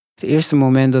Het eerste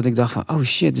moment dat ik dacht van, oh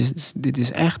shit, dit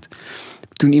is echt.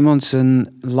 Toen iemand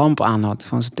zijn lamp aan had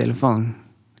van zijn telefoon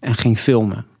en ging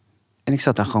filmen. En ik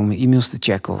zat daar gewoon mijn e-mails te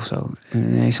checken of zo. En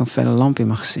ineens zo'n felle lamp in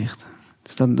mijn gezicht.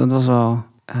 Dus dat was wel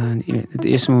het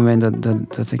eerste moment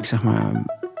dat ik zeg maar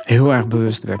heel erg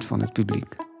bewust werd van het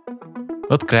publiek.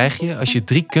 Wat krijg je als je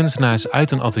 3 kunstenaars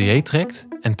uit een atelier trekt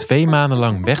en 2 maanden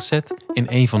lang wegzet in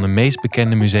een van de meest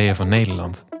bekende musea van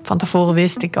Nederland? Van tevoren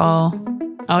wist ik al,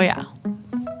 oh ja,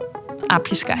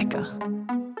 aapjes kijken.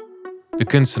 De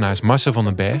kunstenaars Marcel van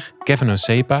den Berg,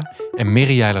 Osepa en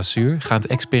Mirre Yayla Séur gaan het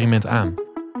experiment aan.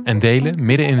 En delen,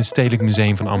 midden in het Stedelijk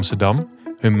Museum van Amsterdam,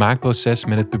 hun maakproces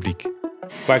met het publiek.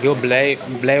 Waar ik heel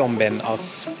blij om ben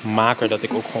als maker, dat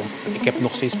ik ook gewoon... Ik heb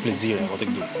nog steeds plezier in wat ik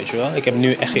doe, weet je wel?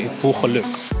 Ik voel geluk.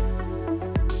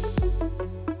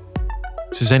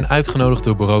 Ze zijn uitgenodigd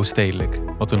door Buro Stedelijk,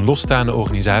 wat een losstaande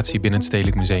organisatie binnen het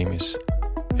Stedelijk Museum is.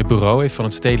 Het bureau heeft van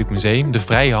het Stedelijk Museum de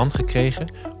vrije hand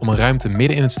gekregen om een ruimte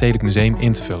midden in het Stedelijk Museum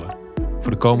in te vullen.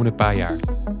 Voor de komende paar jaar.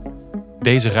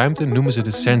 Deze ruimte noemen ze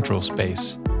de Central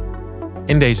Space.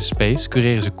 In deze space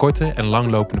cureren ze korte en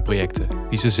langlopende projecten,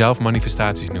 die ze zelf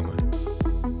manifestaties noemen.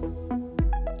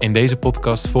 In deze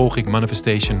podcast volg ik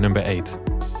manifestation nummer 8,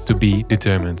 To Be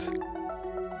Determined.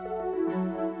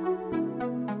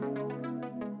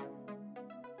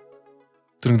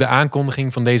 Toen ik de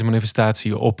aankondiging van deze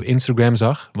manifestatie op Instagram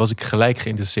zag, was ik gelijk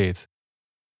geïnteresseerd.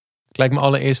 Het lijkt me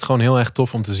allereerst gewoon heel erg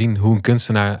tof om te zien hoe een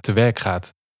kunstenaar te werk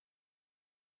gaat.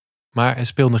 Maar er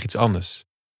speelt nog iets anders.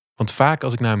 Want vaak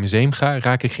als ik naar een museum ga,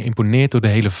 raak ik geïmponeerd door de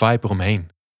hele vibe eromheen.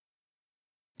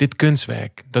 Dit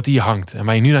kunstwerk, dat hier hangt en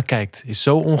waar je nu naar kijkt, is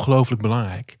zo ongelooflijk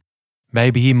belangrijk. Wij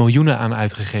hebben hier miljoenen aan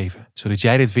uitgegeven, zodat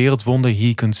jij dit wereldwonder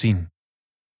hier kunt zien.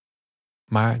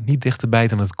 Maar niet dichterbij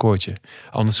dan het koordje,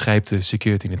 anders grijpt de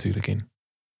security natuurlijk in.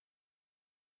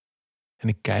 En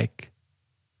ik kijk,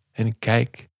 en ik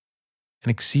kijk, en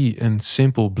ik zie een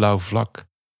simpel blauw vlak.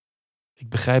 Ik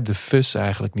begrijp de fus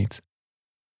eigenlijk niet.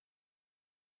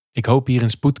 Ik hoop hier een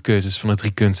spoedcursus van de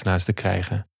 3 kunstenaars te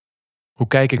krijgen. Hoe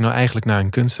kijk ik nou eigenlijk naar een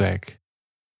kunstwerk?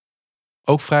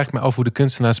 Ook vraag ik me af hoe de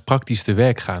kunstenaars praktisch te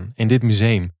werk gaan in dit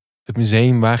museum. Het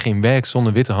museum waar geen werk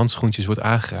zonder witte handschoentjes wordt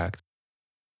aangeraakt.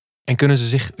 En kunnen ze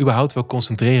zich überhaupt wel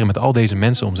concentreren met al deze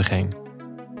mensen om zich heen?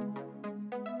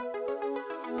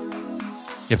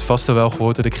 Je hebt vast wel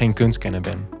gehoord dat ik geen kunstkenner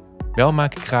ben. Wel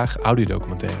maak ik graag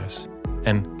audiodocumentaires.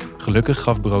 En gelukkig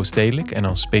gaf Buro Stedelijk en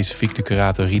dan specifiek de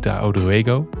curator Rita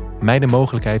Odorego mij de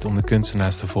mogelijkheid om de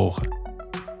kunstenaars te volgen.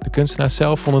 De kunstenaars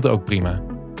zelf vonden het ook prima.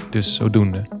 Dus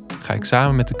zodoende ga ik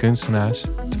samen met de kunstenaars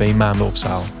 2 maanden op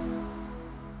zaal.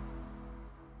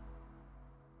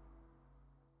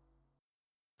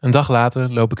 Een dag later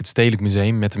loop ik het Stedelijk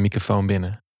Museum met de microfoon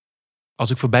binnen.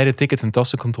 Als ik voorbij de ticket- en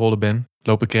tassencontrole ben,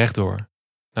 loop ik rechtdoor,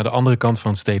 naar de andere kant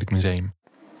van het Stedelijk Museum.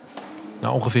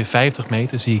 Na ongeveer 50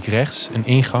 meter zie ik rechts een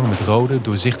ingang met rode,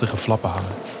 doorzichtige flappen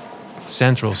hangen.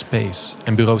 Central Space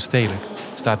en Buro Stedelijk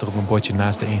staat er op een bordje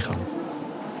naast de ingang.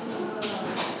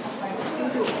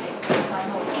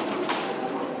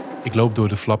 Ik loop door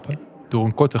de flappen, door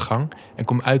een korte gang en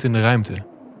kom uit in de ruimte.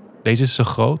 Deze is zo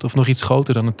groot of nog iets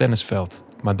groter dan een tennisveld,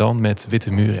 maar dan met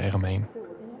witte muren eromheen.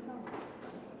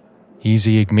 Hier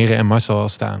zie ik Mirre en Marcel al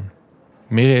staan.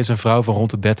 Mirre is een vrouw van rond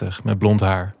de 30 met blond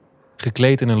haar.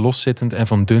 Gekleed in een loszittend en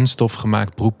van dun stof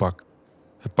gemaakt broekpak.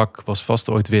 Het pak was vast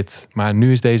ooit wit, maar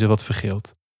nu is deze wat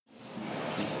vergeeld.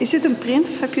 Is dit een print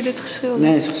of heb je dit geschilderd?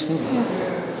 Nee, het is geschilderd. Ja.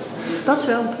 Dat is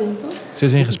wel een print, hoor. Ze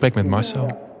is in gesprek met Marcel.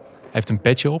 Hij heeft een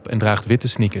petje op en draagt witte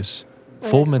sneakers.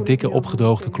 Vol met dikke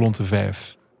opgedroogde klonten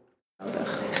verf.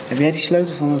 Heb jij die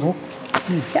sleutel van het hok?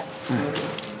 Ja.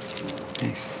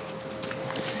 Thanks.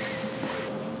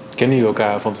 Kennen jullie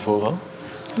elkaar van tevoren al?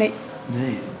 Nee.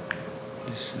 Nee.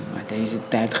 Dus maar deze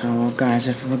tijd gaan we elkaar eens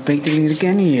even wat beter leren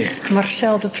kennen hier.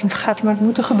 Marcel, dat gaat maar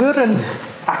moeten gebeuren.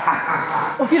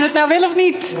 Of je het nou wil of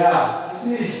niet. Ja,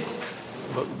 precies.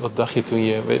 Wat dacht je toen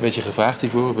je... Werd je gevraagd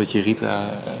hiervoor? Werd je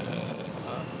Rita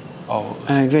al...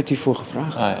 Ik werd hiervoor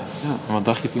gevraagd. Ah, ja. Ja. En wat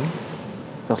dacht je toen?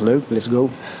 Ik dacht, leuk, let's go.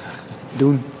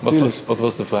 Doen. Wat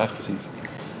was de vraag precies?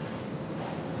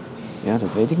 Ja,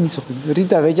 dat weet ik niet zo goed.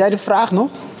 Rita, weet jij de vraag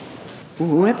nog?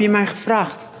 Hoe heb je mij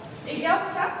gevraagd? Ik jou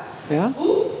gevraagd? Ja?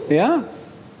 Hoe? Ja.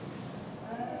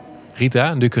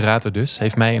 Rita, de curator dus,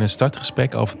 heeft mij in een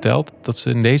startgesprek al verteld dat ze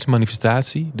in deze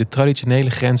manifestatie de traditionele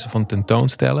grenzen van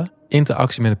tentoonstellen,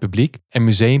 interactie met het publiek en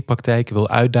museumpraktijken wil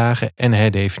uitdagen en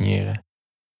herdefiniëren.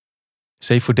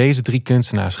 Ze heeft voor deze 3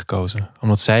 kunstenaars gekozen,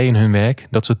 omdat zij in hun werk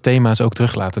dat soort thema's ook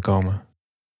terug laten komen.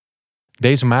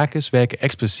 Deze makers werken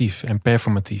expressief en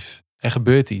performatief. Er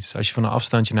gebeurt iets als je van een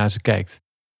afstandje naar ze kijkt.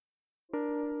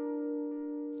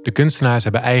 De kunstenaars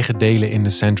hebben eigen delen in de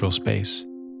Central Space.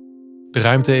 De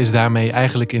ruimte is daarmee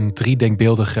eigenlijk in 3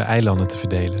 denkbeeldige eilanden te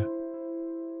verdelen.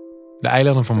 De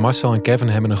eilanden van Marcel en Kevin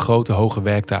hebben een grote hoge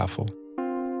werktafel.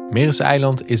 Mirre's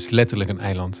eiland is letterlijk een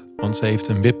eiland, want ze heeft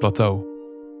een wit plateau.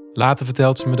 Later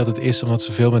vertelt ze me dat het is omdat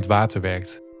ze veel met water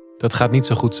werkt. Dat gaat niet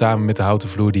zo goed samen met de houten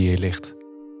vloer die hier ligt.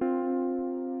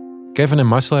 Kevin en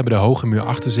Marcel hebben de hoge muur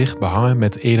achter zich behangen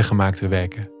met eerder gemaakte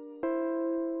werken.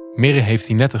 Mirre heeft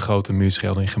hier net een grote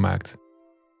muurschildering gemaakt.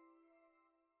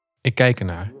 Ik kijk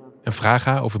ernaar en vraag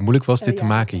haar of het moeilijk was dit te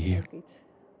maken hier.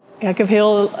 Ja, ik heb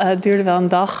het duurde wel een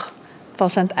dag.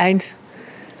 Pas aan het eind,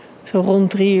 zo rond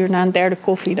 3 uur na een derde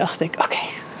koffie, dacht ik, oké,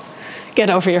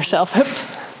 get over yourself, hup,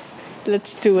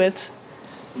 let's do it.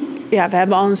 Ja, we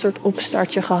hebben al een soort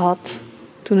opstartje gehad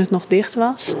toen het nog dicht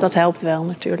was. Dat helpt wel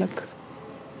natuurlijk.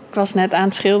 Ik was net aan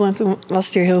het schilderen en toen was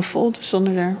het hier heel vol. Toen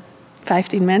stonden er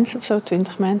 15 mensen of zo,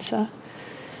 20 mensen.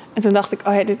 En toen dacht ik,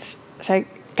 zij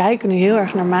kijken nu heel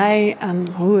erg naar mij, aan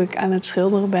hoe ik aan het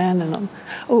schilderen ben. En dan,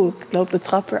 ik loop de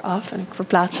trap weer af en ik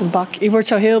verplaats een bak. Je wordt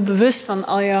zo heel bewust van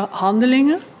al je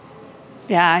handelingen.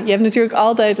 Ja, je hebt natuurlijk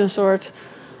altijd een soort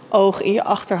oog in je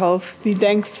achterhoofd die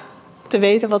denkt te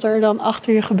weten wat er dan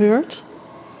achter je gebeurt.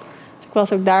 Dus ik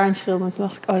was ook daar aan het schilderen en toen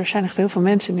dacht ik, er zijn echt heel veel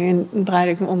mensen nu. En toen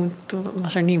draaide ik me om en toen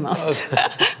was er niemand.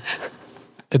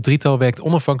 Het drietal werkt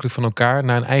onafhankelijk van elkaar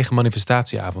naar een eigen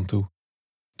manifestatieavond toe.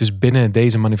 Dus binnen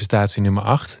deze manifestatie nummer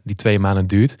 8, die 2 maanden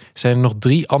duurt, zijn er nog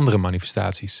 3 andere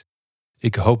manifestaties.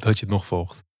 Ik hoop dat je het nog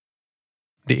volgt.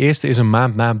 De eerste is een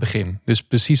maand na het begin, dus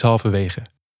precies halverwege.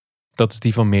 Dat is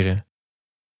die van Mirre.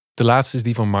 De laatste is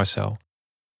die van Marcel.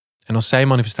 En als zijn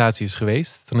manifestatie is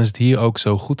geweest, dan is het hier ook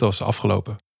zo goed als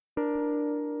afgelopen.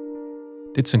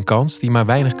 Dit is een kans die maar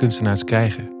weinig kunstenaars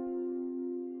krijgen.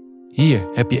 Hier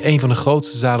heb je een van de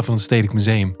grootste zalen van het Stedelijk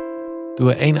Museum.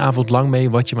 Doe er 1 avond lang mee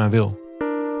wat je maar wil.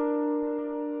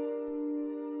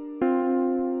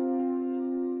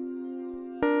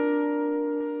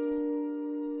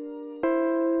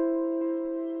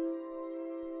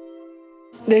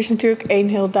 Er is natuurlijk 1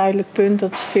 heel duidelijk punt,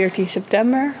 dat is 14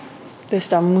 september. Dus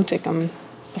dan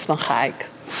dan ga ik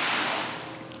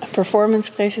een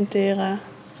performance presenteren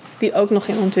die ook nog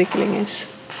in ontwikkeling is.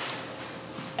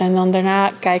 En dan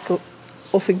daarna kijken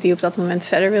of ik die op dat moment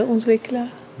verder wil ontwikkelen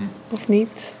of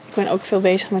niet. Ik ben ook veel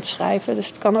bezig met schrijven, dus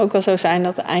het kan ook wel zo zijn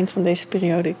dat aan het eind van deze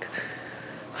periode ik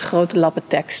grote lappen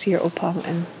tekst hier ophang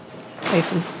en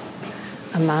even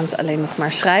een maand alleen nog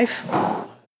maar schrijf.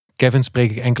 Kevin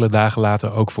spreek ik enkele dagen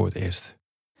later ook voor het eerst.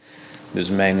 Dus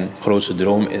mijn grootste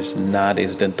droom is na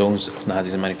deze tentoonstelling, of na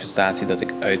deze manifestatie, dat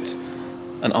ik uit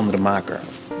een andere maker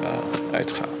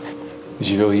uitga. Dus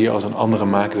je wil hier als een andere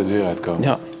maker de deur uitkomen?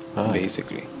 Ja,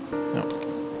 basically. Ja.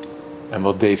 En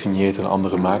wat definieert een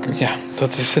andere maker? Ja,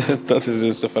 dat is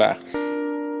dus de vraag.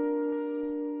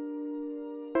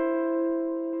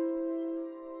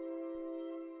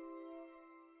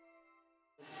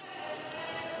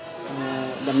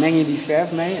 Dan meng je die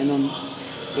verf mee en dan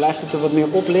blijft het er wat meer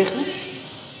op liggen.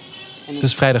 Het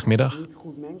is vrijdagmiddag.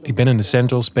 Ik ben in de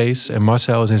Central Space en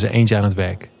Marcel is in zijn eentje aan het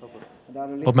werk.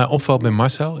 Wat mij opvalt bij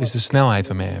Marcel is de snelheid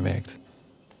waarmee hij werkt.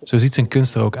 Zo ziet zijn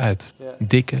kunst er ook uit.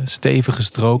 Dikke, stevige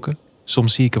stroken.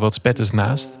 Soms zie ik er wat spetters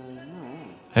naast.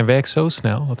 Hij werkt zo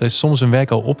snel dat hij soms zijn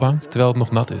werk al ophangt terwijl het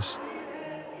nog nat is.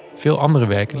 Veel andere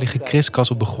werken liggen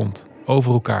kriskras op de grond,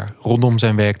 over elkaar, rondom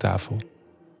zijn werktafel.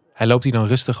 Hij loopt hier dan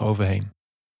rustig overheen.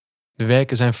 De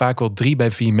werken zijn vaak wel 3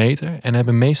 bij 4 meter en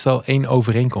hebben meestal 1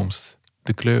 overeenkomst,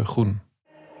 de kleur groen.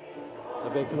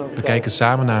 We kijken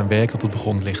samen naar een werk dat op de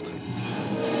grond ligt.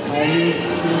 Ga je nu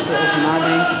erover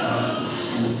nadenken?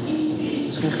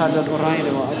 Misschien gaat dat oranje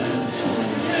er wel uit.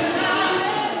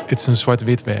 Het is een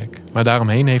zwart-wit werk, maar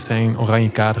daaromheen heeft hij een oranje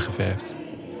kader geverfd.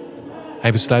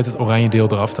 Hij besluit het oranje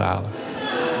deel eraf te halen. Ik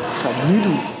ga het nu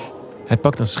doen. Hij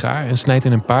pakt een schaar en snijdt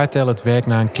in een paar tel het werk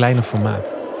naar een kleiner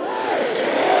formaat.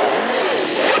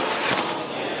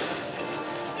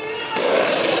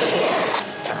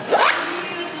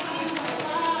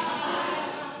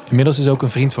 Inmiddels is ook een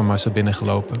vriend van Marcel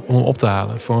binnengelopen om hem op te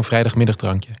halen voor een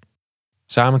vrijdagmiddagdrankje.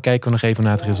 Samen kijken we nog even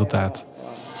naar het resultaat.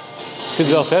 Ik vind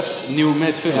het wel vet. Nieuw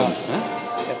met film. Ja. Hè?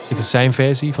 Dit is zijn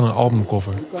versie van een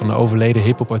albumcover van de overleden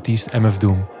hip-hop-artiest MF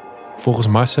Doom. Volgens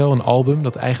Marcel een album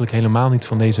dat eigenlijk helemaal niet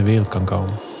van deze wereld kan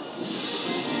komen.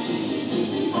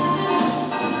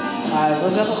 Het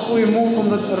was echt een goede move om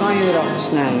dat oranje eraf te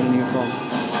snijden in ieder geval.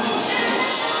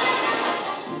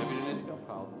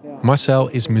 Marcel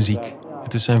is muziek.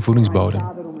 Het is zijn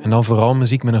voedingsbodem. En dan vooral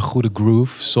muziek met een goede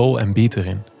groove, soul en beat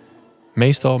erin.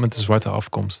 Meestal met de zwarte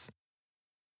afkomst.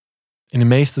 In de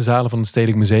meeste zalen van het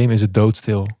Stedelijk Museum is het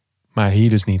doodstil. Maar hier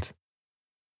dus niet.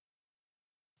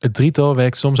 Het drietal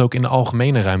werkt soms ook in de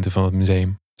algemene ruimte van het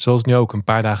museum. Zoals nu ook, een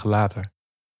paar dagen later.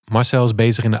 Marcel is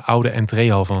bezig in de oude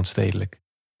entreehal van het Stedelijk.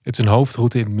 Het is een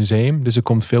hoofdroute in het museum, dus er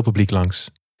komt veel publiek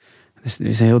langs. Dus er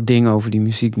is een heel ding over die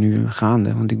muziek nu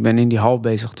gaande. Want ik ben in die hal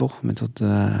bezig toch,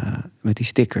 met die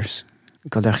stickers.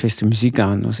 Ik had daar gisteren muziek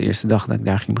aan. Dat was de eerste dag dat ik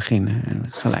daar ging beginnen. En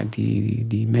gelijk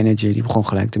die manager die begon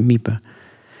gelijk te miepen.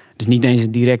 Dus niet eens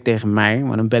direct tegen mij,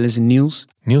 maar dan bellen ze Niels.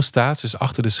 Niels Staats is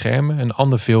achter de schermen een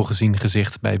ander veelgezien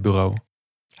gezicht bij het bureau.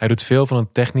 Hij doet veel van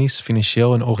het technisch,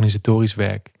 financieel en organisatorisch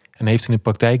werk. En heeft in de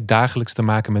praktijk dagelijks te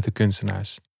maken met de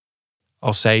kunstenaars.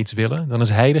 Als zij iets willen, dan is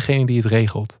hij degene die het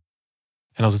regelt.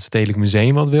 En als het Stedelijk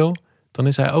Museum wat wil, dan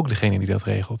is hij ook degene die dat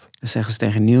regelt. Dan zeggen ze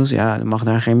tegen Niels, ja, er mag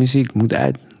daar geen muziek, moet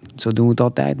uit. Zo doen we het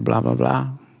altijd, bla bla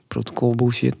bla. Protocol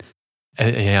bullshit.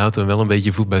 En jij houdt dan wel een beetje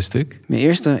je voet bij stuk? Mijn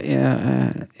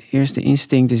eerste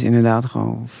instinct is inderdaad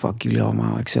gewoon, fuck jullie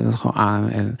allemaal, ik zet het gewoon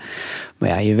aan. Maar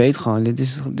ja, je weet gewoon,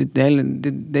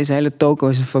 deze hele toko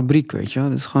is een fabriek, weet je wel.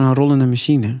 Het is gewoon een rollende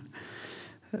machine.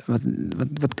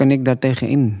 Wat kan ik daar tegen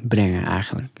inbrengen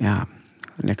eigenlijk? Ja,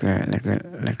 lekker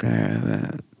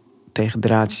tegen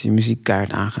draadjes je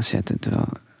muziekkaart aan gaan zetten. Terwijl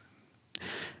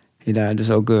je daar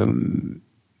dus ook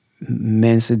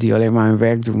mensen die alleen maar hun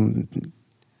werk doen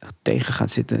tegen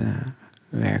gaat zitten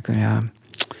werken. Ja,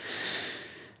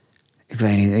 ik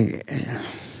weet niet.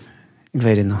 Ik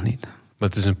weet het nog niet. Maar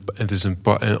het is een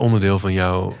onderdeel van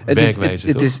jouw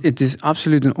werkwijze, toch? Het is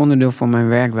absoluut een onderdeel van mijn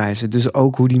werkwijze. Dus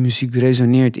ook hoe die muziek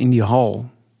resoneert in die hal.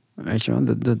 Weet je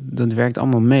wel, dat werkt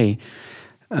allemaal mee.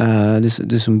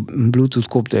 Dus een Bluetooth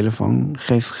koptelefoon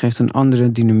geeft een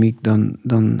andere dynamiek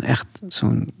dan echt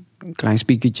zo'n klein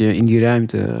speakertje in die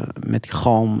ruimte met die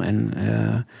galm.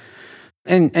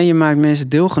 En je maakt mensen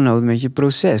deelgenoot met je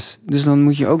proces. Dus dan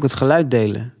moet je ook het geluid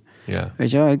delen. Ja.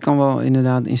 Weet je wel, ik kan wel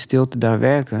inderdaad in stilte daar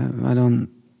werken, maar dan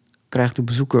krijgt de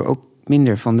bezoeker ook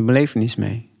minder van de belevenis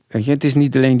mee. Weet je, het is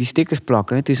niet alleen die stickers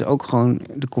plakken, het is ook gewoon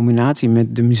de combinatie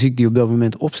met de muziek die op dat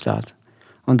moment opstaat.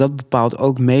 Want dat bepaalt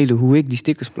ook mede hoe ik die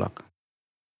stickers plak.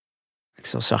 Ik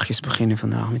zal zachtjes beginnen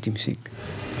vandaag met die muziek.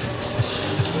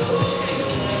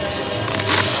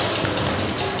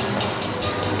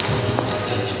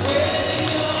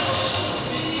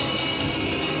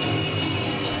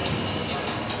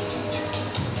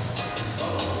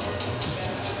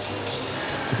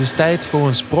 Het is tijd voor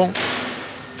een sprong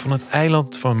van het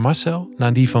eiland van Marcel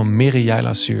naar die van Mirre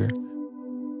Yayla Séur.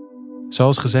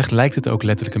 Zoals gezegd lijkt het ook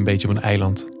letterlijk een beetje op een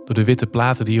eiland, door de witte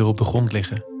platen die hier op de grond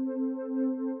liggen.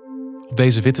 Op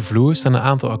deze witte vloer staan een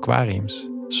aantal aquariums.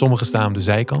 Sommige staan aan de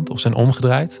zijkant of zijn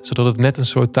omgedraaid, zodat het net een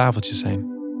soort tafeltjes zijn.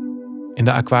 In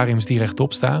de aquariums die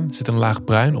rechtop staan zit een laag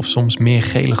bruin of soms meer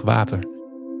gelig water.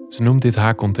 Ze noemt dit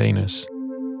haar containers.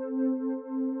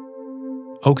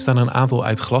 Ook staan er een aantal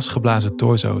uit glas geblazen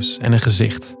torso's en een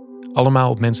gezicht, allemaal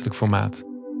op menselijk formaat.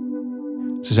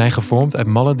 Ze zijn gevormd uit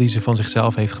mallen die ze van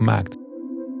zichzelf heeft gemaakt.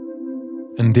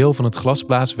 Een deel van het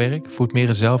glasblaaswerk voert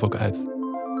Mirre zelf ook uit.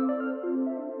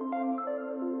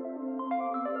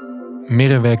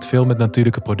 Mirre werkt veel met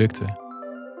natuurlijke producten.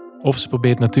 Of ze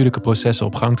probeert natuurlijke processen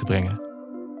op gang te brengen.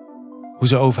 Hoe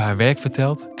ze over haar werk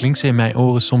vertelt, klinkt ze in mijn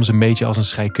oren soms een beetje als een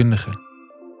scheikundige.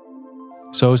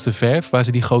 Zo is de verf waar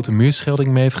ze die grote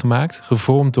muurschildering mee heeft gemaakt,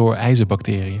 gevormd door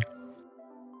ijzerbacteriën.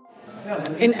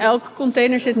 In elke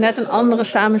container zit net een andere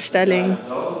samenstelling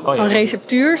van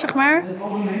receptuur, zeg maar.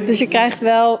 Dus je krijgt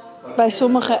wel, bij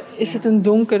sommigen is het een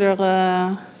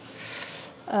donkerdere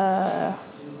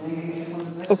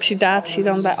oxidatie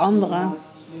dan bij anderen.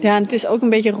 Ja, en het is ook een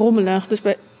beetje rommelig. Dus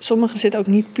bij sommigen zit ook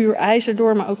niet puur ijzer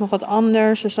door, maar ook nog wat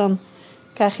anders. Dus dan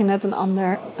krijg je net een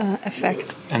ander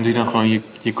effect. En doe je dan gewoon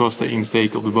je kosten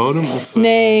insteken op de bodem? Of?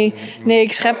 Nee,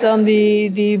 ik schep dan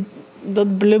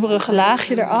dat blubberige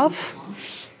laagje eraf.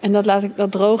 En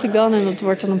dat droog ik dan en dat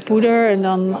wordt dan een poeder. En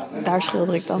dan, daar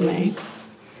schilder ik dan mee.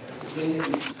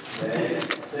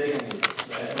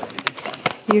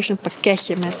 Hier is een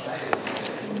pakketje met...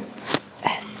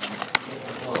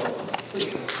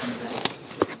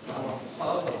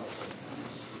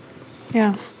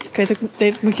 Ja, ik weet ook,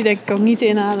 dit moet je denk ik ook niet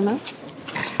inademen.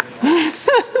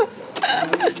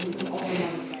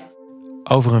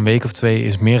 Over een week of 2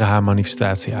 is Mirre haar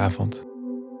manifestatieavond.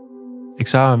 Ik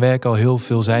zou haar werk al heel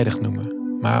veelzijdig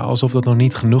noemen. Maar alsof dat nog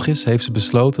niet genoeg is, heeft ze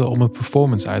besloten om een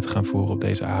performance uit te gaan voeren op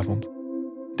deze avond.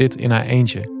 Dit in haar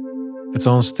eentje. Het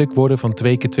zal een stuk worden van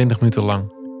 2 keer 20 minuten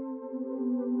lang.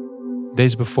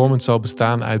 Deze performance zal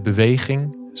bestaan uit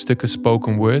beweging, stukken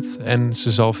spoken word en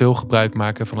ze zal veel gebruik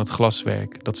maken van het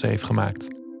glaswerk dat ze heeft gemaakt.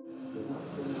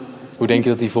 Hoe denk je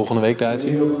dat die volgende week eruit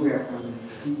ziet?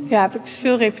 Ja, heb ik dus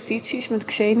veel repetities met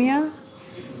Xenia.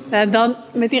 Dan,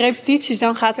 met die repetities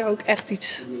dan gaat er ook echt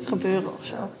iets gebeuren of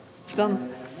zo. Of dan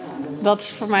Dat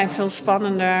is voor mij veel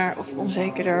spannender of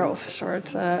onzekerder of een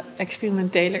soort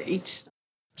experimenteler iets.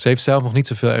 Ze heeft zelf nog niet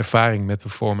zoveel ervaring met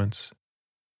performance.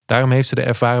 Daarom heeft ze de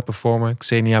ervaren performer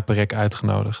Xenia Perek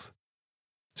uitgenodigd.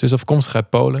 Ze is afkomstig uit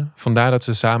Polen, vandaar dat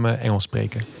ze samen Engels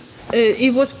spreken.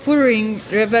 It was pouring,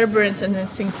 reverberance and then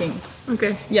sinking.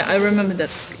 Okay. Yeah, I remember that.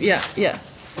 Yeah.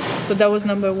 So that was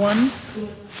number 1.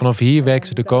 Vanaf hier werkt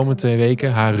ze de komende 2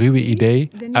 weken haar ruwe idee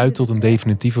uit tot een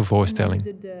definitieve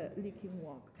voorstelling.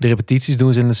 De repetities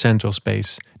doen ze in de Central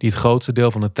Space, die het grootste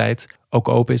deel van de tijd ook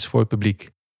open is voor het publiek.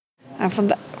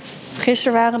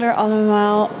 Gisteren waren er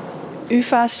allemaal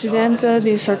UvA-studenten,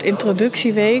 die een soort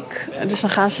introductieweek. Dus dan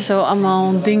gaan ze zo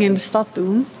allemaal dingen in de stad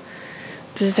doen.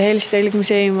 Dus het hele Stedelijk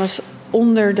Museum was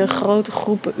onder de grote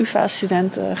groepen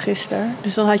UvA-studenten gisteren.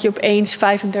 Dus dan had je opeens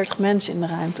 35 mensen in de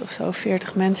ruimte of zo,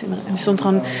 40 mensen in de ruimte. En er stond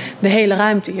gewoon de hele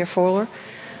ruimte hiervoor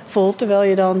vol. Terwijl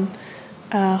je dan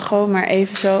gewoon maar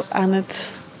even zo aan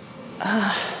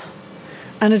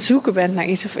het zoeken bent naar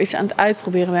iets of iets aan het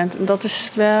uitproberen bent. En dat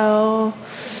is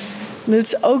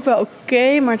ook wel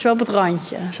oké, maar het is wel op het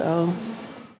randje. Zo.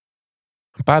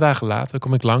 Een paar dagen later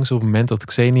kom ik langs op het moment dat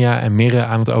Xenia en Mirre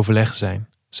aan het overleggen zijn.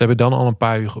 Ze hebben dan al een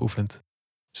paar uur geoefend.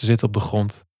 Ze zitten op de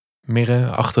grond. Mirre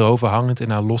achterover hangend in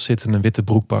haar loszittende witte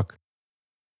broekpak.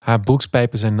 Haar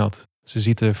broekspijpen zijn nat. Ze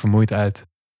ziet er vermoeid uit.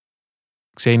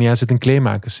 Xenia zit in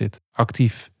kleermakerszit,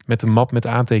 actief, met een map met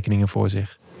aantekeningen voor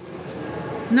zich.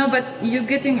 No, but you're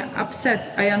getting upset.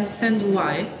 I understand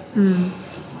why.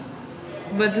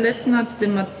 But let's not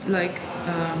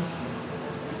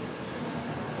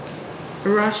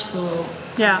rush to.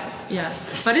 Yeah. Yeah.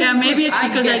 But maybe it's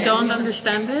because I don't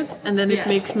understand it, and then it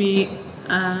makes me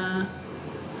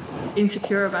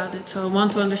insecure about it. So I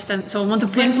want to understand. So I want to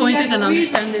pinpoint it and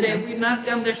understand it. We're not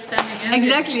understanding anything.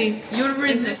 Exactly. You're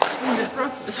resisting the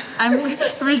process. I'm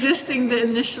resisting the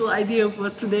initial idea of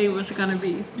what today was gonna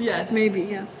be. Yes. Maybe.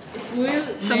 Yeah. It will.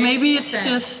 So maybe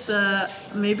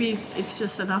it's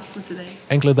just enough for today.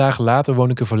 Enkele dagen later woon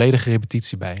ik een volledige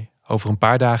repetitie bij. Over een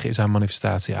paar dagen is haar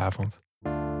manifestatieavond.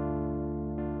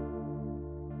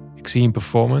 Ik zie een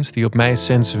performance die op mij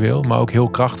sensueel, maar ook heel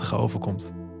krachtig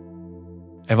overkomt.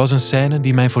 Er was een scène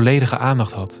die mijn volledige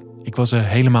aandacht had. Ik was er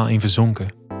helemaal in verzonken.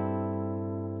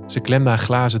 Ze klemde haar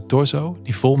glazen torso,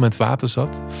 die vol met water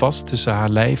zat, vast tussen haar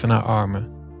lijf en haar armen.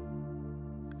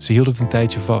 Ze hield het een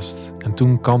tijdje vast en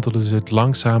toen kantelde ze het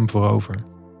langzaam voorover.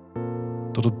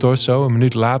 Tot het torso een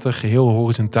minuut later geheel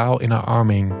horizontaal in haar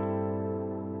armen hing.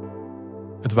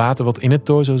 Het water wat in het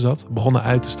torso zat, begon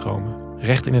eruit te stromen,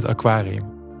 recht in het aquarium.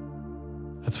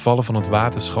 Het vallen van het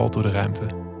water schalt door de ruimte.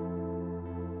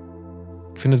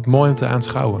 Ik vind het mooi om te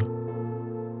aanschouwen.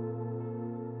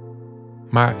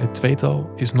 Maar het tweetal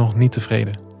is nog niet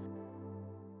tevreden.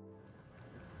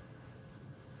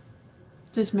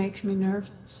 This makes me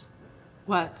nervous.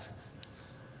 What?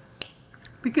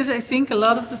 Because I think a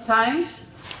lot of the times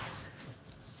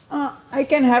I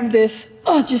can have this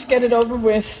just get it over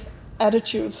with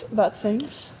attitude about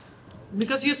things.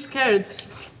 Because you're scared.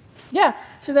 Yeah.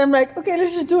 So then I'm like, okay,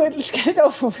 let's just do it. Let's get it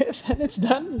over with. And it's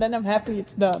done. Then I'm happy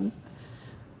it's done.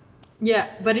 Yeah,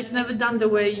 but it's never done the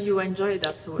way you enjoy it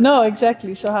afterwards. No,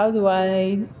 exactly. So how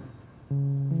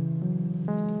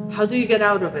do you get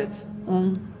out of it?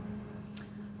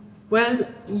 Well,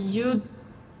 you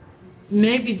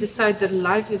maybe decide that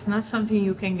life is not something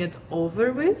you can get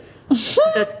over with.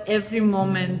 That every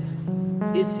moment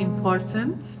is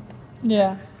important.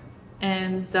 Yeah.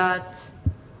 And that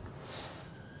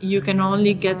you can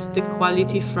only get the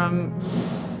quality from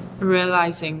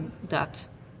realizing that.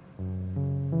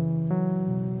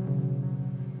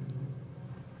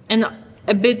 And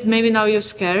a bit, maybe now you're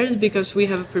scared because we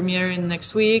have a premiere in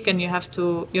next week and you have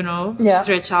to,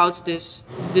 stretch out this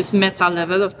meta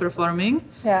level of performing.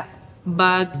 Yeah.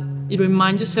 But you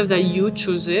remind yourself that you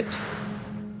choose it.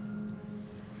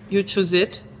 You choose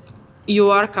it.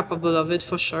 You are capable of it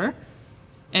for sure.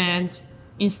 And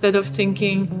instead of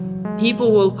thinking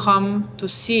people will come to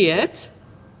see it,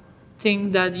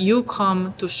 think that you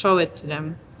come to show it to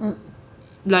them.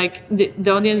 Like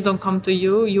the audience don't come to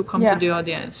you, you come to the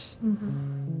audience. Mm-hmm.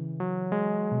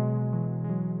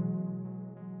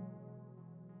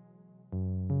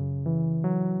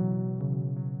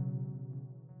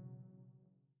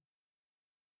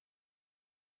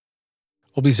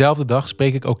 Op diezelfde dag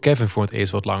spreek ik ook Kevin voor het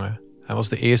eerst wat langer. Hij was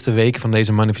de eerste weken van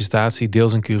deze manifestatie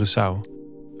deels in Curaçao.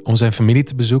 Om zijn familie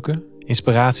te bezoeken,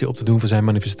 inspiratie op te doen voor zijn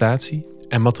manifestatie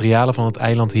en materialen van het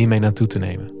eiland hiermee naartoe te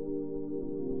nemen.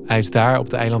 Hij is daar op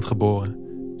het eiland geboren.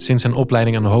 Sinds zijn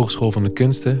opleiding aan de Hogeschool van de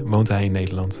Kunsten woont hij in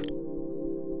Nederland.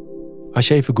 Als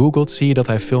je even googelt, zie je dat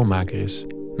hij filmmaker is.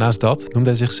 Naast dat noemt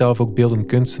hij zichzelf ook beeldend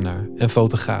kunstenaar en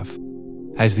fotograaf.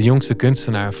 Hij is de jongste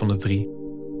kunstenaar van de 3.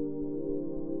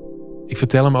 Ik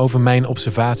vertel hem over mijn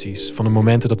observaties van de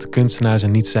momenten dat de kunstenaars er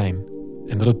niet zijn.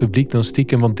 En dat het publiek dan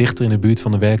stiekem wat dichter in de buurt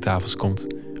van de werktafels komt,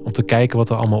 om te kijken wat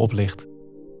er allemaal op ligt.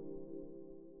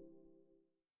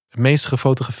 Het meest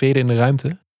gefotografeerde in de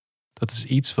ruimte, dat is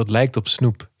iets wat lijkt op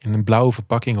snoep in een blauwe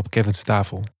verpakking op Kevin's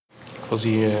tafel. Ik was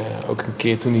hier ook een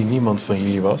keer toen hier niemand van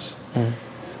jullie was.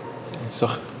 Ik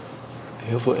zag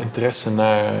heel veel interesse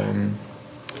naar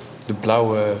de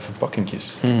blauwe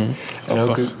verpakkingjes. En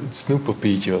ook het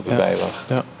snoeppapiertje wat erbij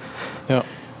lag. Ja.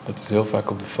 Dat is heel vaak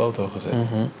op de foto gezet.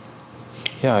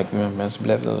 Ja, mensen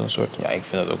blijven dat een soort... Ja, ik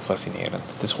vind dat ook fascinerend.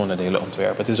 Het is gewoon het hele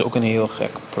ontwerp. Het is ook een heel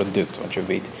gek product, want je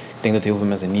weet... Ik denk dat heel veel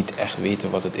mensen niet echt weten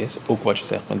wat het is. Ook wat je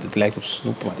zegt, want het lijkt op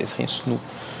snoep, maar het is geen snoep.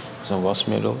 Het is een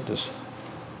wasmiddel, dus...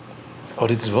 Oh,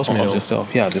 dit is wasmiddel? Op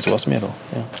zichzelf. Ja, dit is wasmiddel.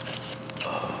 Ja,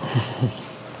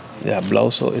 ja,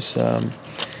 blauwsel is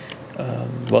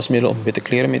wasmiddel om witte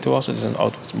kleren mee te wassen. Het is een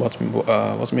oud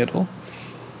wasmiddel.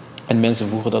 En mensen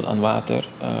voegen dat aan water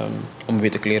om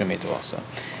witte kleren mee te wassen.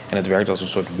 En het werkt als een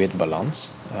soort wit balans.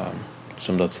 Dus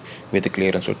omdat witte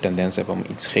kleren een soort tendens hebben om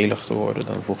iets gelig te worden,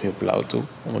 dan voeg je blauw toe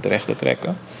om het recht te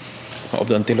trekken. Maar op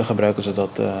de Antillen gebruiken ze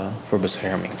dat voor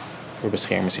bescherming. Voor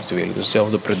beschermingsrituelen. Dus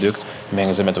hetzelfde product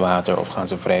mengen ze met water of gaan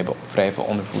ze wrijven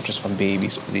onder voetjes van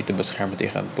baby's om die te beschermen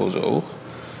tegen het boze oog.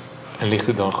 En ligt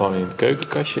het dan gewoon in het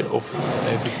keukenkastje of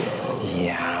heeft het...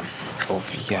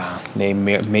 Nee,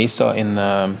 meestal in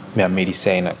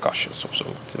medicijnenkastjes of zo.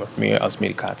 Het wordt meer als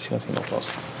medicatie gezien of was.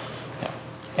 Ja.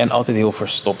 En altijd heel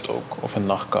verstopt ook. Of een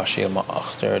nachtkastje helemaal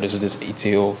achter. Dus het is iets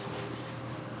heel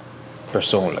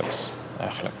persoonlijks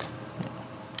eigenlijk.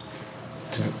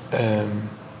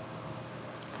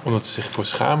 Omdat ze zich voor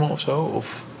schamen of zo?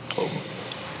 Of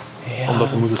omdat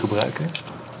ze moeten gebruiken?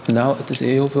 Nou, het is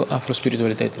heel veel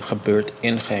afro-spiritualiteit gebeurt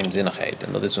in geheimzinnigheid.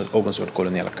 En dat is ook een soort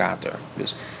koloniale kater.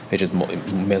 Dus weet je,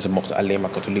 mensen mochten alleen maar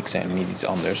katholiek zijn en niet iets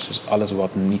anders. Dus alles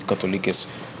wat niet katholiek is,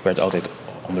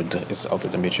 is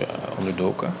altijd een beetje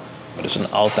onderdoken. Dus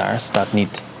een altaar staat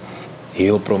niet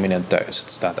heel prominent thuis.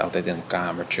 Het staat altijd in een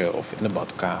kamertje of in de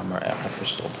badkamer, ergens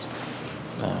verstopt.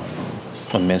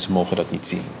 Want mensen mogen dat niet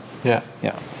zien. Ja.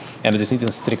 En het is niet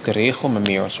een strikte regel, maar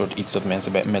meer een soort iets dat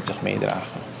mensen met zich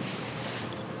meedragen.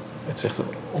 Het is echt een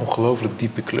ongelooflijk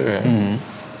diepe kleur.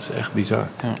 Het is echt bizar.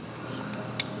 Ja.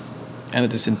 En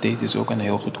het is synthetisch ook en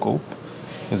heel goedkoop.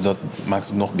 Dus dat maakt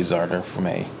het nog bizarder voor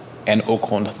mij. En ook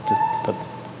gewoon dat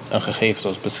een gegeven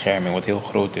zoals bescherming, wat heel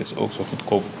groot is, ook zo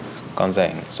goedkoop kan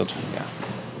zijn. Dus dat, ja.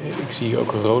 Ik zie hier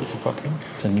ook een rode verpakking.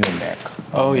 Het is een nieuw merk.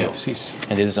 Oh ja, precies.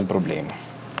 En dit is een probleem.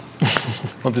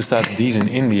 Want er staat Deze in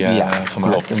India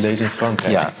gemaakt klopt. En deze in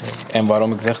Frankrijk. Ja, en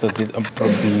waarom ik zeg dat dit een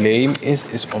probleem is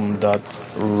omdat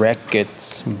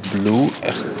Rackets Blue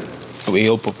echt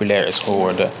heel populair is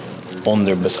geworden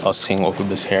als het ging over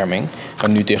bescherming.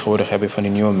 En nu tegenwoordig heb je van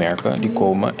die nieuwe merken die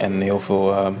komen en heel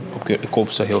veel, ik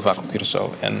koop ze heel vaak op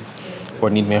Curaçao en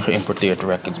wordt niet meer geïmporteerd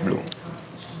Rackets Blue.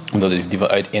 Omdat die wel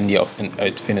uit India of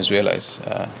uit Venezuela is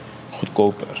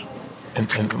goedkoper.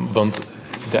 Want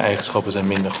de eigenschappen zijn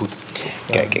minder goed.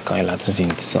 Kijk, ik kan je laten zien.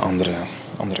 Het is een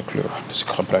andere kleur. Dus ik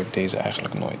gebruik deze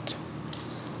eigenlijk nooit.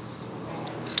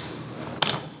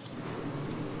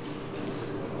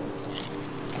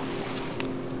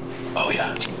 Oh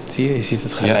ja. Zie je? Je ziet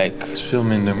het gelijk. Ja, het is veel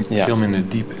minder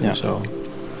diep en zo.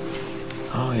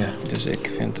 Oh ja. Dus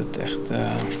ik vind het echt...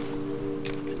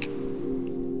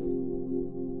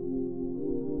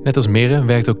 Net als Mirre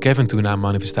werkt ook Kevin toen aan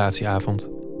manifestatieavond.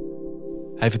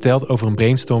 Hij vertelt over een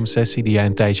brainstorm-sessie die hij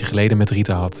een tijdje geleden met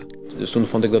Rita had. Dus toen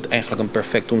vond ik dat eigenlijk een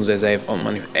perfect... Toen zij zei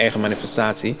eigen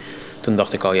manifestatie, toen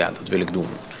dacht ik al, ja, dat wil ik doen.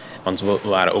 Want we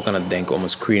waren ook aan het denken om een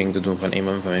screening te doen van een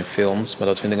van mijn films. Maar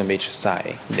dat vind ik een beetje saai.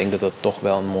 Ik denk dat dat toch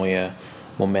wel een mooie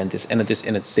moment is. En het is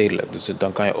in het stedelijk, dus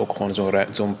dan kan je ook gewoon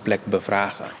zo'n plek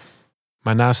bevragen.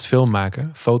 Maar naast filmmaker,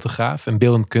 fotograaf en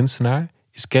beeldend kunstenaar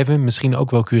is Kevin misschien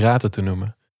ook wel curator te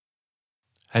noemen.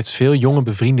 Hij heeft veel jonge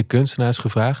bevriende kunstenaars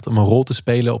gevraagd om een rol te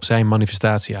spelen op zijn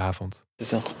manifestatieavond.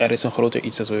 Er is een groter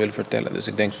iets dat we willen vertellen. Dus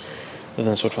ik denk dat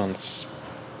een soort van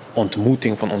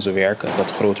ontmoeting van onze werken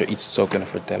dat groter iets zou kunnen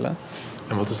vertellen.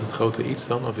 En wat is het grote iets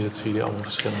dan? Of is het voor jullie allemaal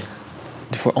verschillend?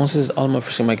 Voor ons is het allemaal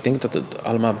verschillend, maar ik denk dat het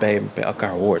allemaal bij elkaar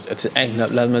hoort. Het is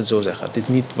eigenlijk, laat me het zo zeggen, het is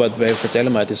niet wat wij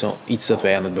vertellen, maar het is wel iets dat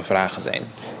wij aan het bevragen zijn.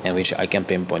 En weet je, I can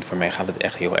pinpoint, voor mij gaat het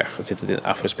echt heel erg. Het zit in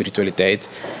afro-spiritualiteit,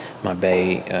 maar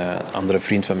bij een andere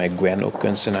vriend van mij, Gwen, ook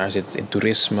kunstenaar, zit het in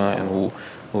toerisme en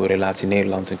hoe relatie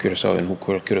Nederland en Curaçao en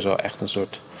hoe Curaçao echt een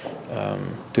soort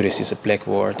toeristische plek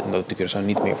wordt. En dat de Curaçao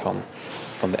niet meer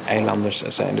van de eilanders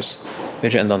zijn. Dus,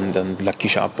 weet je, en dan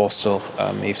Lakisha Apostel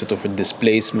heeft het over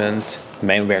displacement.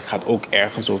 Mijn werk gaat ook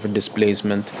ergens over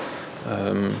displacement.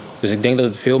 Dus ik denk dat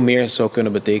het veel meer zou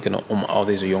kunnen betekenen om al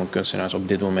deze jonge kunstenaars op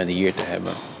dit moment hier te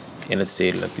hebben. In het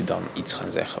stedelijk, die dan iets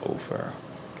gaan zeggen over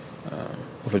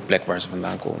de plek waar ze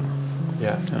vandaan komen.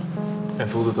 Ja. En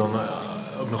voelt het dan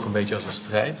ook nog een beetje als een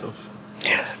strijd? Of?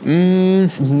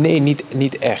 Nee,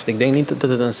 niet echt. Ik denk niet dat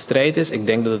het een strijd is. Ik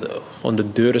denk dat het gewoon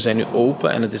de deuren zijn nu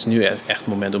open en het is nu echt het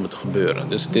moment om het te gebeuren.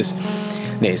 Dus het is...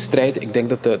 Nee, strijd. Ik denk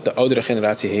dat de oudere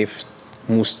generatie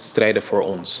moest strijden voor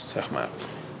ons, zeg maar.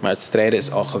 Maar het strijden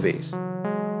is al geweest.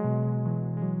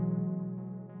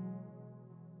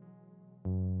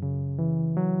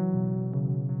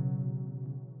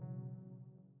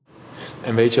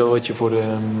 En weet je al wat je voor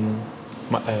de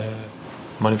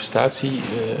manifestatie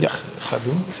gaat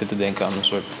doen? Ik zit te denken aan een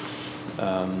soort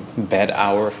bad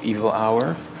hour of evil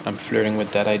hour. I'm flirting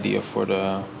with that idea voor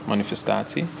de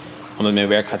manifestatie. Omdat mijn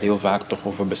werk gaat heel vaak toch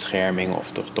over bescherming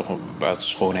of toch over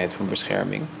schoonheid van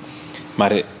bescherming.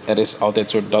 Maar er is altijd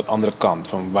soort dat andere kant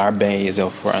van waar ben je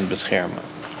jezelf voor aan het beschermen.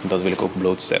 En dat wil ik ook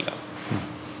blootstellen.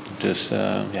 Dus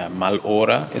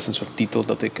Malora is een soort titel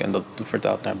en dat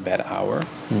vertaalt naar bad hour.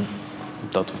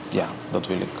 Dat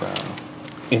wil ik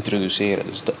introduceren.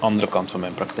 Dus de andere kant van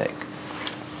mijn praktijk.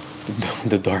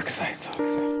 De dark side, zou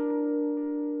ik zeggen.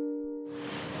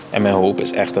 En mijn hoop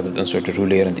is echt dat het een soort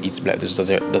rolerend iets blijft. Dus dat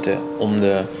er om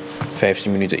de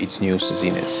 15 minuten iets nieuws te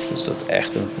zien is. Dus dat het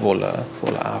echt een volle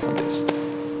avond is.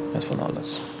 Met van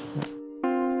alles.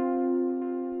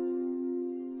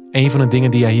 Een van de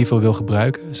dingen die hij hiervoor wil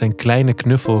gebruiken zijn kleine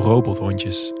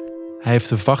knuffel-robothondjes. Hij heeft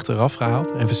de vacht eraf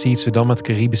gehaald en versiert ze dan met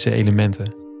Caribische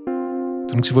elementen.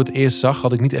 Toen ik ze voor het eerst zag,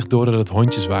 had ik niet echt door dat het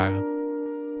hondjes waren.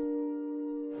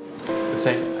 Het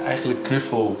zijn eigenlijk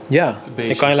knuffelbeestjes. Ja,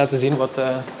 ik kan je laten zien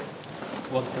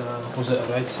hoe ze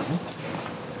eruit zien.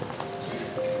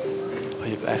 Oh,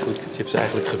 je hebt ze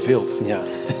eigenlijk gevild. Ja,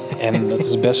 en dat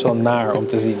is best wel naar om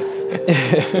te zien.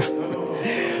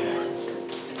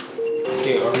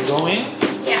 Oké, are we going?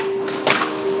 Ja.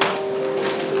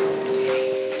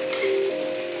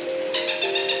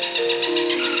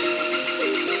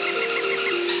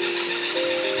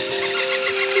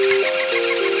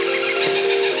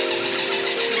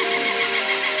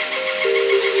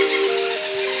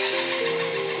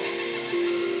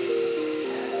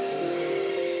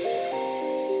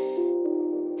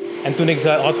 En toen ik ze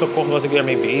had gekocht, was ik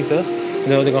ermee bezig. En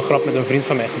toen had ik een grap met een vriend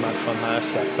van mij gemaakt. Van,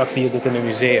 straks zie je dit in een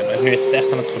museum. En nu is het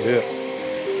echt aan het gebeuren.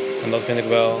 En dat vind ik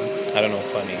wel, I don't know,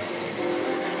 funny.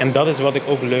 En dat is wat ik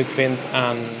ook leuk vind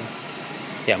aan...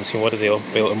 Ja, misschien wordt het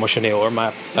heel emotioneel hoor.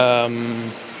 Maar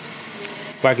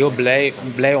waar ik heel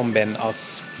blij om ben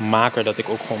als maker. Dat ik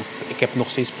ook gewoon... Ik heb nog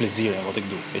steeds plezier in wat ik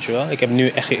doe. Weet je wel?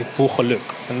 Ik voel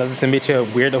geluk. En dat is een beetje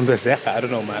weird om te zeggen. I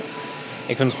don't know. Maar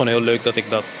ik vind het gewoon heel leuk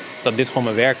dat dit gewoon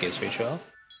mijn werk is. Weet je wel?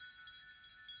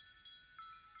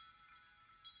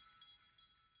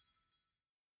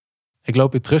 Ik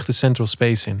loop weer terug de Central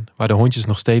Space in, waar de hondjes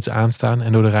nog steeds aanstaan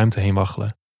en door de ruimte heen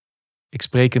waggelen. Ik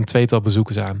spreek een tweetal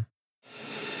bezoekers aan.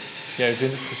 Jij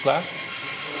vindt het geslaagd?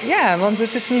 Ja, want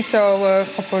het is niet zo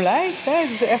gepolijst. Hè?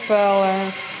 Het is echt wel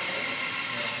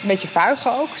een beetje vuig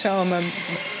ook. Zo,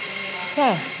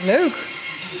 ja, leuk.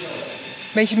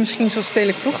 Beetje misschien zoals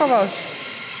Stedelijk vroeger was.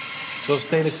 Zoals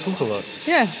Stedelijk vroeger was?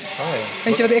 Ja. Oh, ja.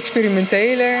 Beetje wat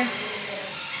experimenteler.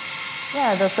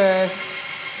 Ja, dat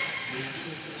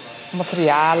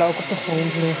materialen ook op de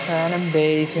grond liggen en een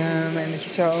bezem. En dat je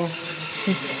zo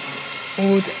ziet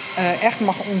hoe het echt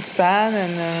mag ontstaan. En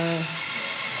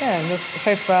ja, dat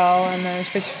geeft wel een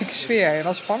specifieke sfeer.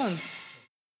 Wel spannend.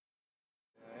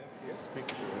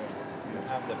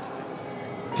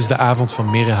 Het is de avond van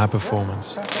Mirre haar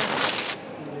performance.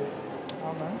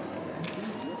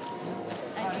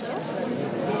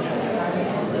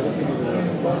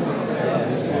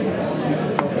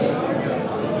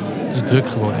 Het is druk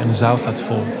geworden en de zaal staat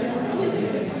vol.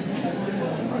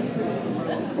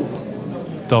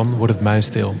 Dan wordt het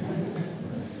muisstil.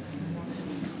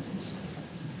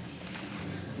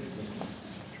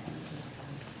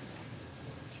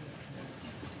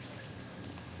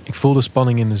 Ik voel de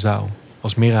spanning in de zaal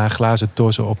als Mirre haar glazen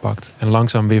torso oppakt en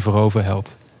langzaam weer voorover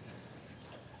helt.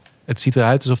 Het ziet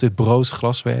eruit alsof dit broos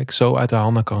glaswerk zo uit haar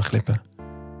handen kan glippen.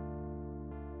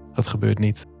 Dat gebeurt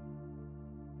niet.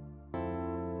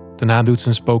 Daarna doet ze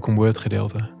een spoken word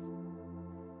gedeelte.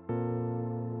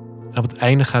 En op het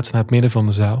einde gaat ze naar het midden van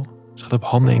de zaal. Ze gaat op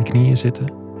handen en knieën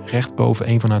zitten, recht boven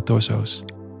een van haar torso's.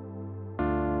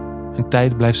 Een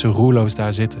tijd blijft ze roerloos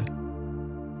daar zitten.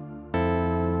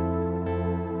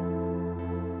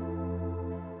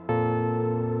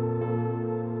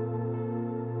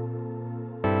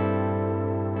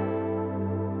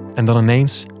 En dan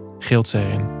ineens gilt ze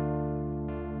erin.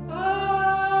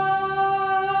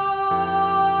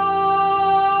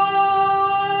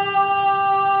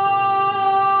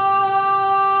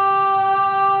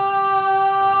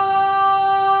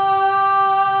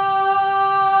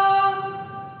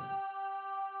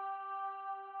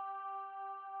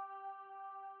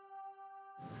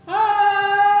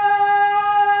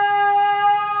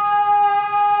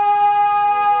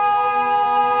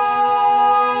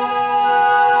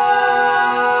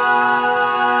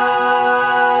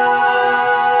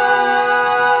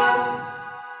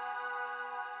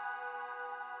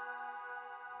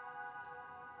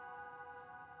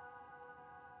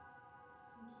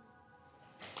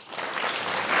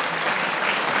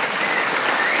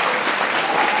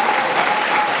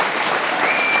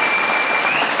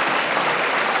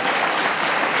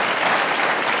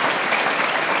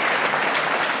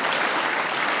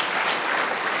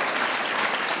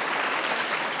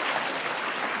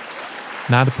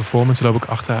 Na de performance loop ik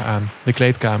achter haar aan, de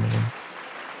kleedkamer in.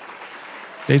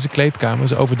 Deze kleedkamer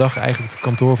is overdag eigenlijk het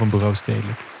kantoor van Buro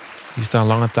Stedelijk. Hier staan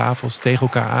lange tafels tegen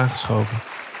elkaar aangeschoven.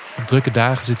 Op drukke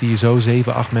dagen zitten hier zo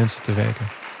 7, 8 mensen te werken.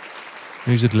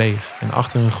 Nu is het leeg en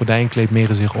achter een gordijn kleedt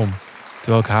Mirre zich om,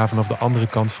 terwijl ik haar vanaf de andere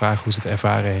kant vraag hoe ze het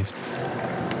ervaren heeft.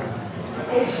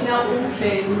 Even snel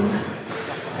omkleden.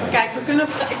 Kijk,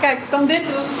 ik kan dit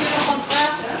doen, we kunnen gewoon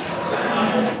praten.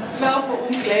 Terwijl ik me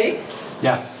omkleed.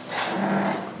 Ja.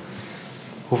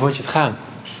 Hoe vond je het gaan?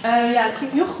 Ja, het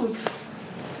ging heel goed.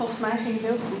 Volgens mij ging het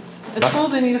heel goed. Het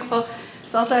voelde in ieder geval... Het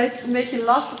is altijd een beetje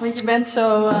lastig, want je bent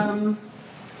zo...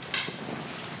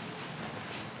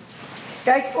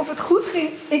 Kijk, of het goed ging...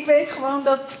 Ik weet gewoon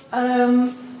dat...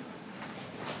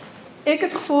 ik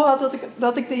het gevoel had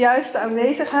dat ik de juiste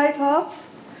aanwezigheid had.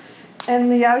 En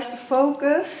de juiste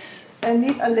focus. En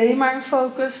niet alleen maar een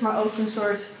focus, maar ook een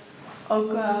soort...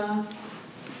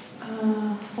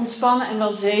 ontspannen en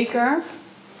wel zeker.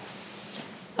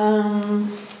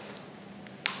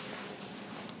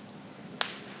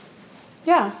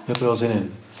 Ja. Je had er wel zin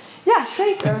in? Ja,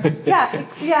 zeker.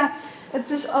 Ja, het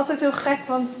is altijd heel gek,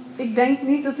 want ik denk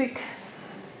niet dat ik...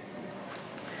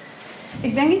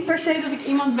 Ik denk niet per se dat ik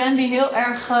iemand ben die heel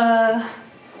erg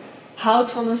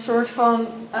houdt van een soort van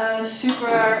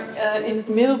super in het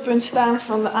middelpunt staan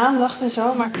van de aandacht en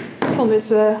zo. Maar ik vond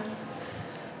dit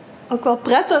ook wel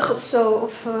prettig of zo.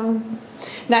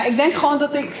 Nou, ik denk gewoon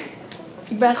dat ik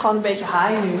ben gewoon een beetje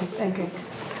high nu, denk ik.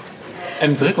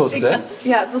 En druk was het, hè?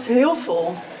 Ja, het was heel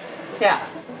vol. Ja.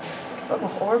 Ik heb ook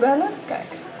nog oorbellen. Kijk.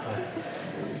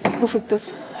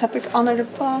 Heb ik under the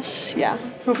pas? Ja.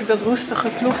 Hoef ik dat roestige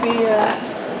kloffie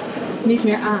niet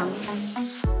meer aan.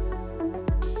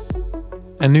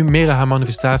 En nu Mirre haar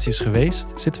manifestatie is geweest,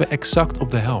 zitten we exact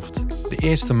op de helft. De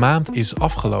eerste maand is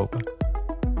afgelopen.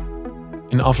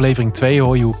 In aflevering 2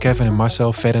 hoor je hoe Kevin en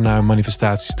Marcel verder naar hun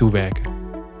manifestaties toewerken.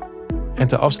 En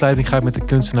ter afsluiting ga ik met de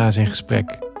kunstenaars in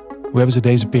gesprek. Hoe hebben ze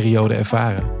deze periode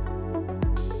ervaren?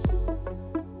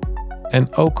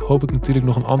 En ook hoop ik natuurlijk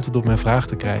nog een antwoord op mijn vraag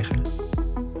te krijgen.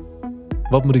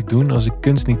 Wat moet ik doen als ik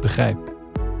kunst niet begrijp?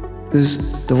 Dus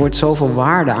er wordt zoveel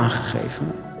waarde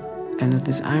aangegeven. En het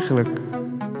is eigenlijk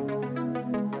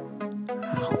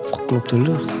opgeklopte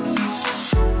lucht.